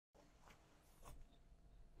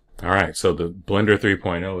All right, so the Blender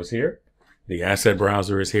 3.0 is here. The asset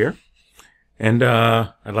browser is here. And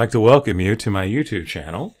I'd like to welcome you to my YouTube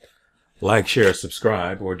channel. Like, share,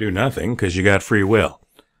 subscribe, or do nothing because you got free will.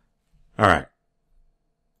 All right.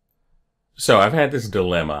 So I've had this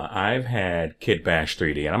dilemma. I've had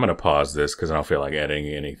Kitbash3D, and I'm going to pause this because I don't feel like editing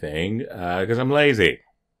anything because I'm lazy.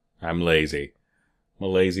 I'm a lazy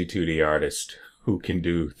 2D artist who can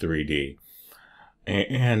do 3D.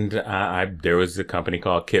 And there was a company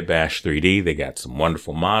called Kitbash3D. They got some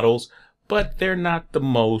wonderful models, but they're not the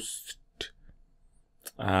most...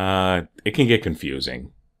 it can get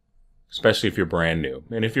confusing, especially if you're brand new.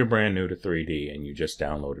 And if you're brand new to 3D and you just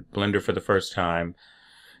downloaded Blender for the first time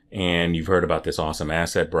and you've heard about this awesome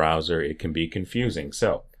asset browser, it can be confusing.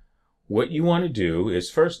 So what you want to do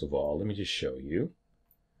is, first of all, let me just show you.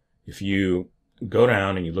 If you go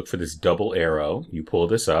down and you look for this double arrow, you pull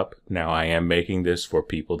this up. Now I am making this for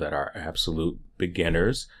people that are absolute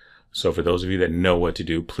beginners. So for those of you that know what to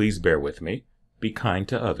do, please bear with me. Be kind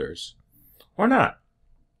to others. Or not.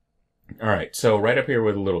 All right, so right up here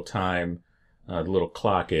where the little time, the little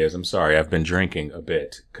clock is, I'm sorry, I've been drinking a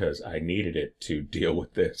bit because I needed it to deal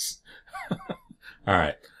with this. All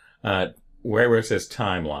right, where it says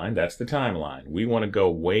timeline, that's the timeline. We want to go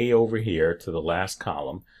way over here to the last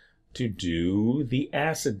column to do the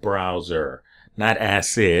asset browser. Not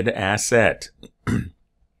acid, asset.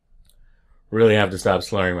 Really have to stop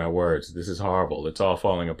slurring my words. This is horrible. It's all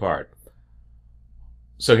falling apart.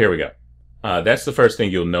 So here we go. That's the first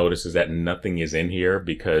thing you'll notice is that nothing is in here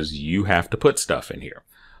because you have to put stuff in here.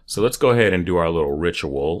 So let's go ahead and do our little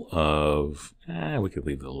ritual of, we could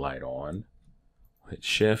leave the light on. Hit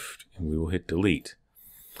shift and we will hit delete.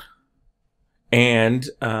 And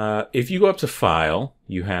if you go up to file,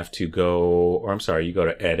 you have to go, or I'm sorry, you go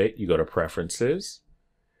to edit, you go to preferences.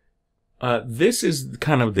 This is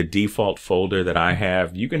kind of the default folder that I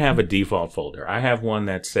have. You can have a default folder. I have one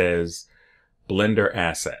that says Blender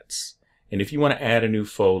Assets. And if you want to add a new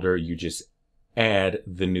folder, you just add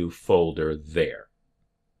the new folder there,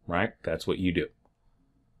 right? That's what you do.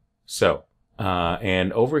 So,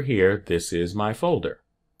 and over here, this is my folder.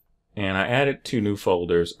 And I added two new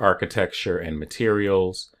folders, architecture and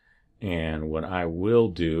materials. And what I will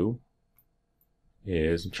do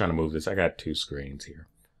is, I'm trying to move this. I got two screens here.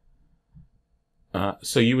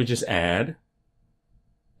 So you would just add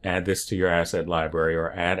this to your asset library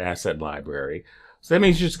or add asset library. So that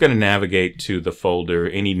means you're just going to navigate to the folder,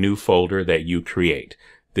 any new folder that you create.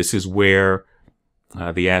 This is where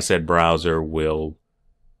the asset browser will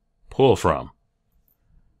pull from.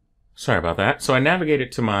 Sorry about that. So I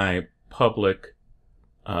navigated to my public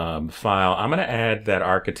file. I'm going to add that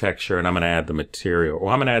architecture and I'm going to add the material,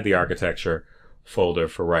 or I'm going to add the architecture folder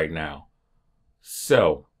for right now.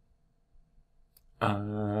 So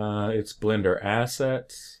it's Blender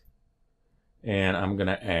Assets and I'm going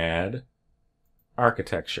to add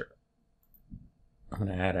architecture. I'm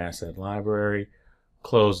going to add asset library,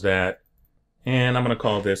 close that, and I'm going to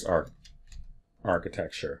call this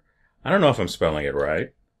architecture. I don't know if I'm spelling it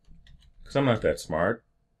right because I'm not that smart.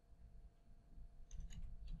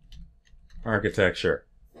 Architecture.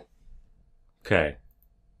 Okay.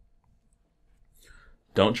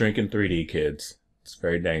 Don't drink in 3D, kids. It's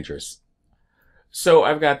very dangerous. So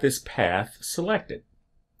I've got this path selected.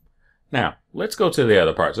 Now, let's go to the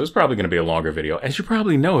other part. So it's probably going to be a longer video, as you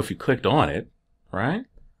probably know if you clicked on it, right?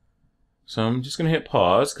 So I'm just going to hit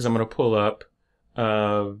pause because I'm going to pull up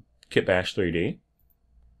Kitbash3D.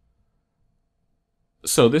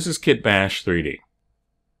 So this is Kitbash3D.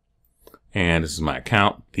 And this is my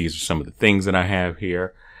account. These are some of the things that I have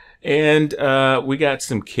here. And we got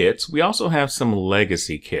some kits. We also have some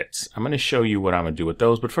legacy kits. I'm going to show you what I'm going to do with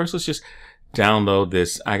those. But first, let's just download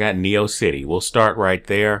this. I got Neo City. We'll start right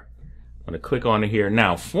there. I'm going to click on it here.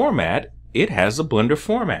 Now, format, it has a Blender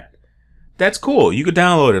format. That's cool. You could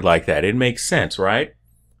download it like that. It makes sense, right?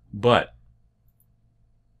 But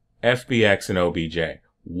FBX and OBJ,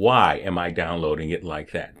 why am I downloading it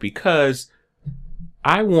like that? Because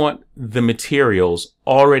I want the materials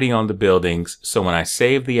already on the buildings, so when I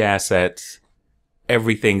save the assets,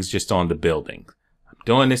 everything's just on the building. I'm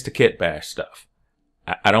doing this to Kitbash stuff.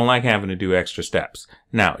 I don't like having to do extra steps.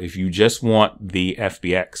 Now, if you just want the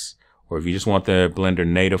FBX, or if you just want the Blender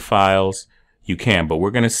native files, you can, but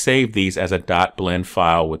we're going to save these as a .blend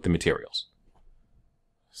file with the materials.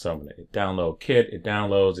 So I'm going to download kit, it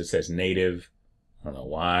downloads, it says native, I don't know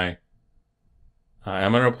why.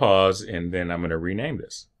 I'm going to pause and then I'm going to rename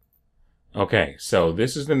this. Okay, so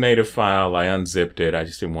this is the native file. I unzipped it. I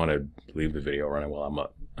just didn't want to leave the video running while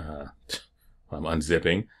I'm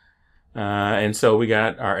unzipping. And so we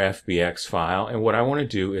got our FBX file. And what I want to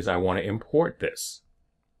do is I want to import this.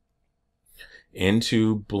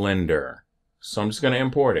 into Blender. So I'm just going to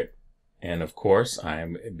import it. And of course,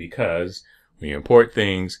 because when you import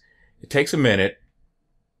things, it takes a minute,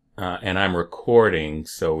 and I'm recording,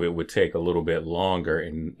 so it would take a little bit longer.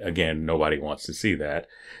 And again, nobody wants to see that,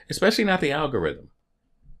 especially not the algorithm.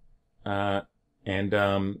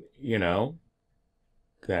 You know,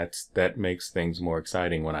 that makes things more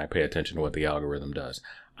exciting when I pay attention to what the algorithm does.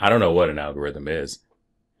 I don't know what an algorithm is.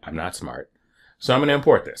 I'm not smart. So I'm going to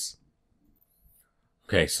import this.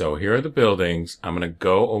 Okay, so here are the buildings. I'm going to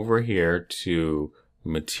go over here to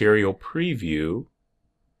Material Preview,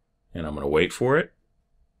 and I'm going to wait for it.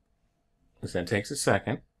 This then takes a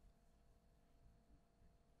second.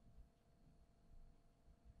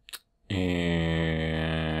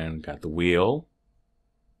 And got the wheel.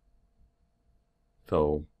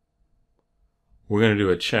 So we're going to do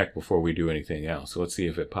a check before we do anything else. So let's see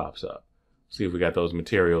if it pops up. See if we got those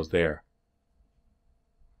materials there.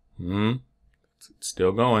 It's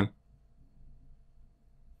still going.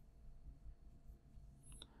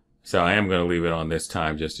 So I am going to leave it on this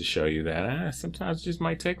time just to show you that sometimes it just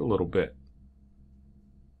might take a little bit.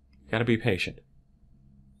 Got to be patient.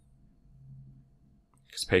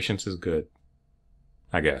 Because patience is good.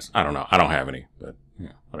 I guess. I don't know. I don't have any, but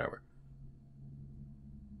yeah, whatever.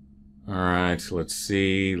 All right, so let's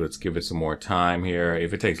see. Let's give it some more time here.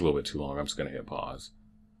 If it takes a little bit too long, I'm just going to hit pause.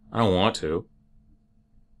 I don't want to.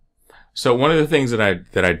 So one of the things that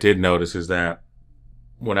I did notice is that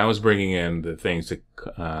when I was bringing in the things to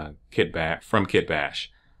from Kitbash,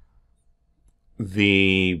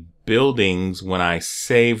 the buildings, when I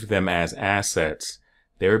saved them as assets,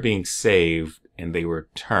 they were being saved and they were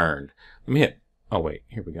turned. Let me hit. Oh wait,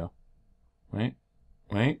 here we go. Wait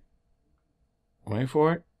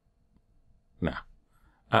for it. No,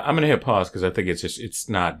 I'm gonna hit pause because I think it's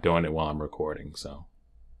not doing it while I'm recording. So.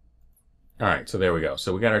 All right, so there we go.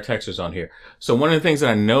 So we got our textures on here. So one of the things that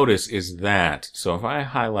I notice is that, so if I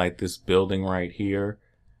highlight this building right here,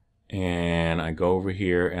 and I go over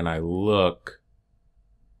here and I look,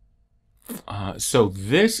 so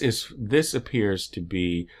this appears to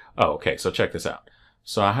be, oh, okay, so check this out.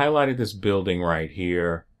 So I highlighted this building right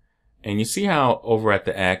here, and you see how over at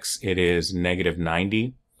the X it is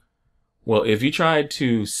 -90? Well, if you tried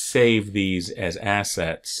to save these as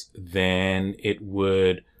assets, then it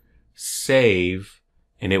would save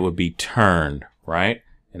and it would be turned, right?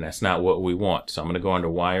 And that's not what we want. So I'm going to go into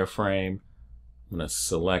wireframe. I'm going to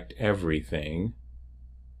select everything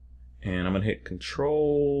and I'm going to hit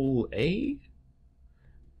Control A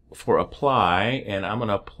for apply, and I'm going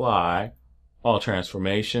to apply all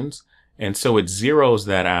transformations. And so it zeroes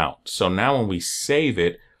that out. So now when we save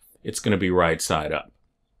it, it's going to be right side up.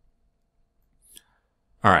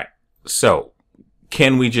 All right. So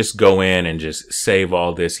can we just go in and just save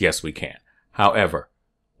all this? Yes, we can. However,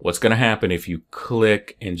 what's going to happen if you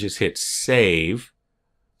click and just hit save?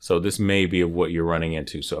 So this may be of what you're running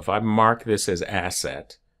into. So if I mark this as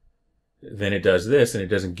asset, then it does this and it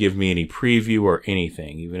doesn't give me any preview or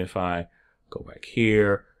anything. Even if I go back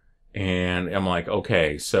here and I'm like,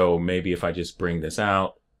 okay, so maybe if I just bring this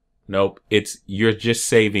out, nope, you're just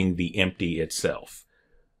saving the empty itself.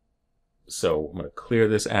 So I'm going to clear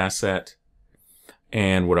this asset.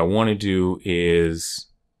 And what I want to do is,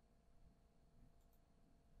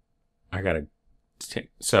 I got to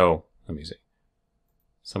take, so let me see.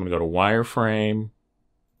 So I'm going to go to wireframe.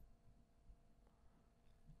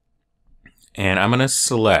 And I'm going to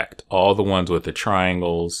select all the ones with the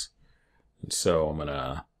triangles. And so I'm going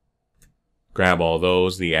to grab all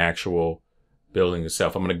those, the actual building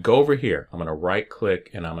itself. I'm going to go over here. I'm going to right click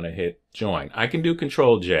and I'm going to hit join. I can do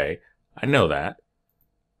Control J. I know that.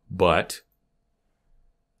 But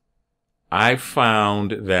I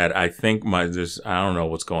found that I think I don't know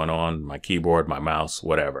what's going on, my keyboard, my mouse,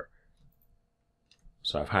 whatever.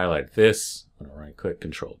 So I've highlighted this. I'm going to right click,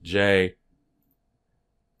 Control J.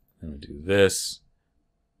 I'm going to do this.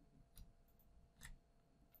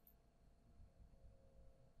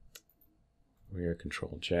 Here,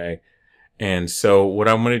 Control J. And so what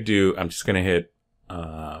I'm going to do, I'm just going to hit,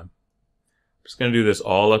 I'm just going to do this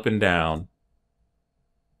all up and down.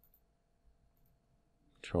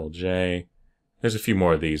 Control J. There's a few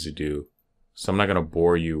more of these to do. So I'm not going to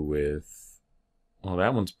bore you with, well,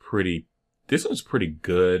 that one's pretty, this one's pretty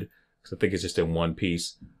good because I think it's just in one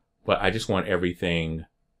piece, but I just want everything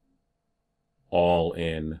all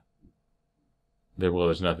in there. Well,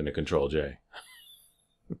 there's nothing to Control J.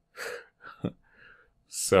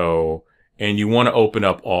 So, and you want to open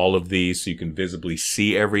up all of these so you can visibly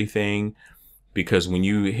see everything, because when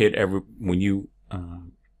you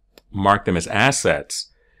mark them as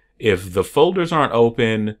assets, if the folders aren't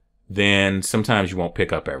open, then sometimes you won't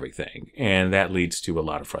pick up everything. And that leads to a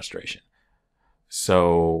lot of frustration.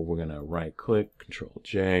 So we're going to right click, Control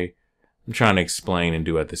J. I'm trying to explain and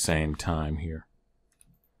do at the same time here.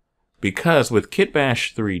 Because with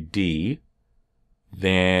Kitbash3D,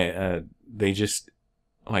 they just,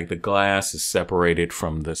 like the glass is separated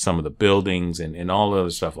from some of the buildings and all other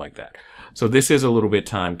stuff like that. So this is a little bit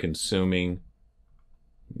time consuming.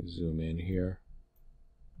 Let me zoom in here.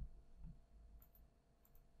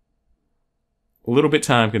 A little bit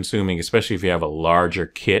time consuming, especially if you have a larger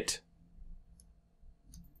kit.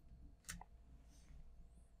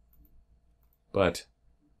 But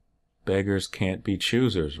beggars can't be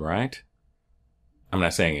choosers, right? I'm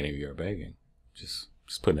not saying any of you are begging. Just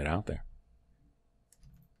putting it out there.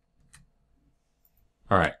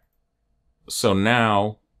 All right. So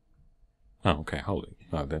now, oh, okay, holy,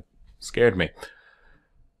 oh, that scared me.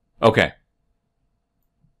 Okay.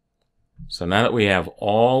 So now that we have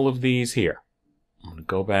all of these here, I'm going to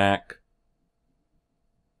go back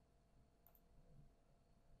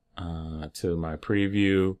to my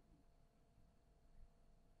preview.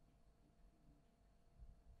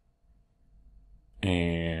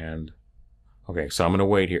 And, okay, so I'm going to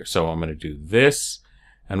wait here. So I'm going to do this.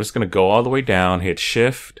 I'm just going to go all the way down, hit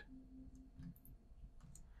Shift.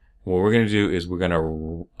 What we're going to do is we're going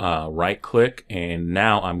to right click, and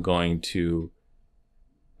now I'm going to,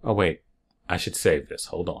 oh wait, I should save this.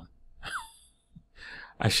 Hold on.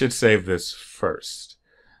 I should save this first.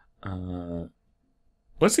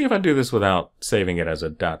 Let's see if I do this without saving it as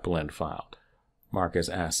a .blend file. Mark as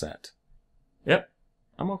asset. Yep,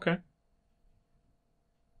 I'm okay.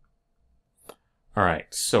 All right,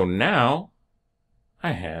 so now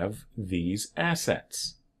I have these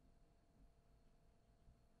assets.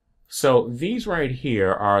 So these right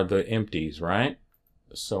here are the empties, right?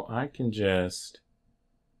 So I can just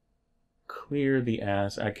clear the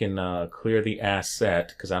clear the asset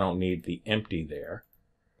because I don't need the empty there.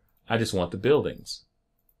 I just want the buildings.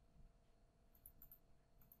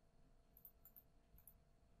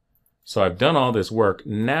 So I've done all this work.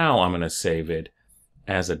 Now I'm going to save it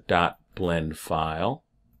as a .blend file.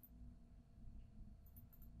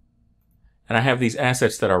 And I have these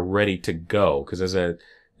assets that are ready to go because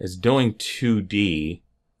as doing 2D,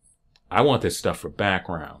 I want this stuff for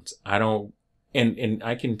backgrounds. I don't, and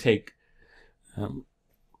I can take,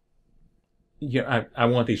 yeah, I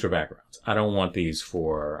want these for backgrounds. I don't want these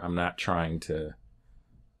for, I'm not trying to,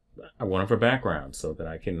 I want them for backgrounds so that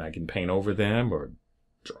I can paint over them or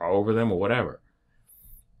draw over them or whatever.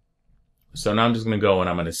 So now I'm just going to go and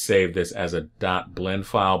I'm going to save this as a .blend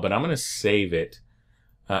file, but I'm going to save it.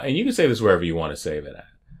 And you can save this wherever you want to save it at.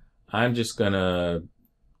 I'm just going to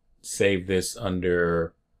save this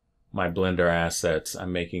under my Blender assets.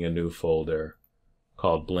 I'm making a new folder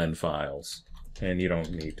called Blend Files. And you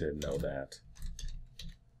don't need to know that.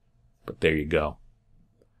 But there you go.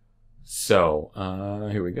 So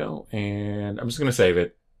here we go. And I'm just going to save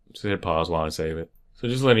it. Just hit pause while I save it. So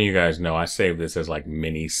just letting you guys know, I saved this as like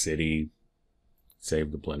mini city.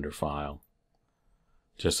 Save the Blender file.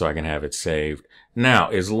 Just so I can have it saved. Now,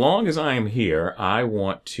 as long as I am here, I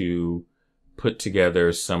want to put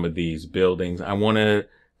together some of these buildings. I want to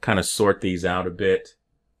kind of sort these out a bit.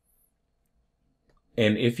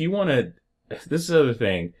 And if you want to, this is the other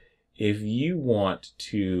thing, if you want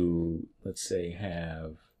to, let's say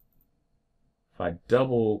have,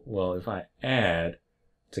 if I add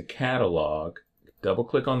to catalog, double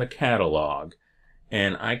click on the catalog,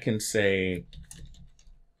 and I can say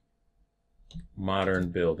modern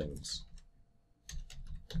buildings.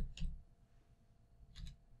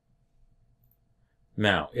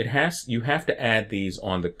 Now, you have to add these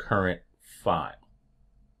on the current file.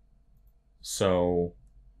 So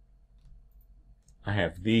I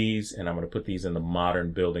have these, and I'm going to put these in the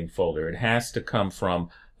modern building folder. It has to come from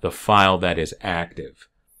the file that is active.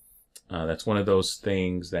 That's one of those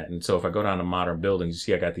things that, and so if I go down to modern buildings, you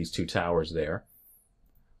see I got these two towers there.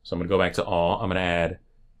 So I'm going to go back to all. I'm going to add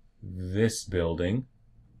this building.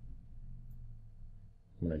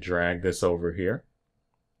 I'm going to drag this over here.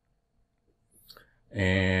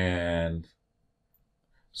 And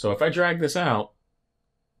so if I drag this out,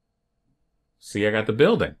 see I got the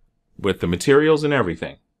building with the materials and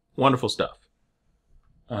everything. Wonderful stuff.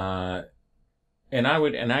 And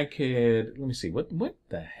I could, let me see, what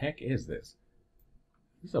the heck is this?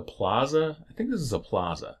 This is a plaza? I think this is a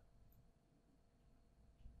plaza.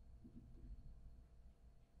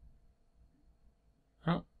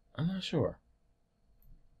 Oh, I'm not sure.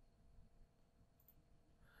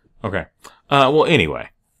 Okay. Well, anyway.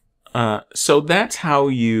 So that's how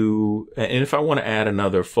you, and if I want to add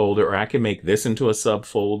another folder, or I can make this into a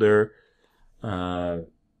subfolder,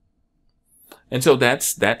 And so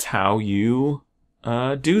that's how you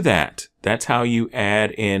do that. That's how you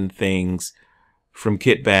add in things from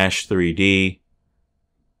Kitbash3D.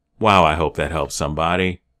 Wow, I hope that helps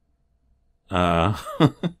somebody. And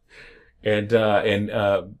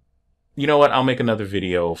you know what? I'll make another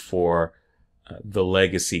video for the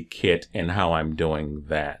legacy kit and how I'm doing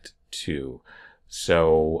that too.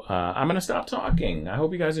 So I'm going to stop talking. I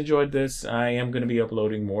hope you guys enjoyed this. I am going to be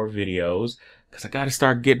uploading more videos because I got to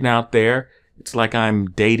start getting out there. It's like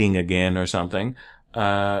I'm dating again or something.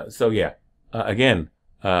 So yeah, again,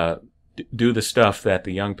 do the stuff that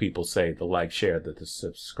the young people say, the like, share, the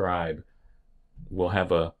subscribe. We'll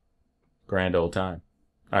have a grand old time.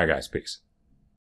 All right, guys, peace.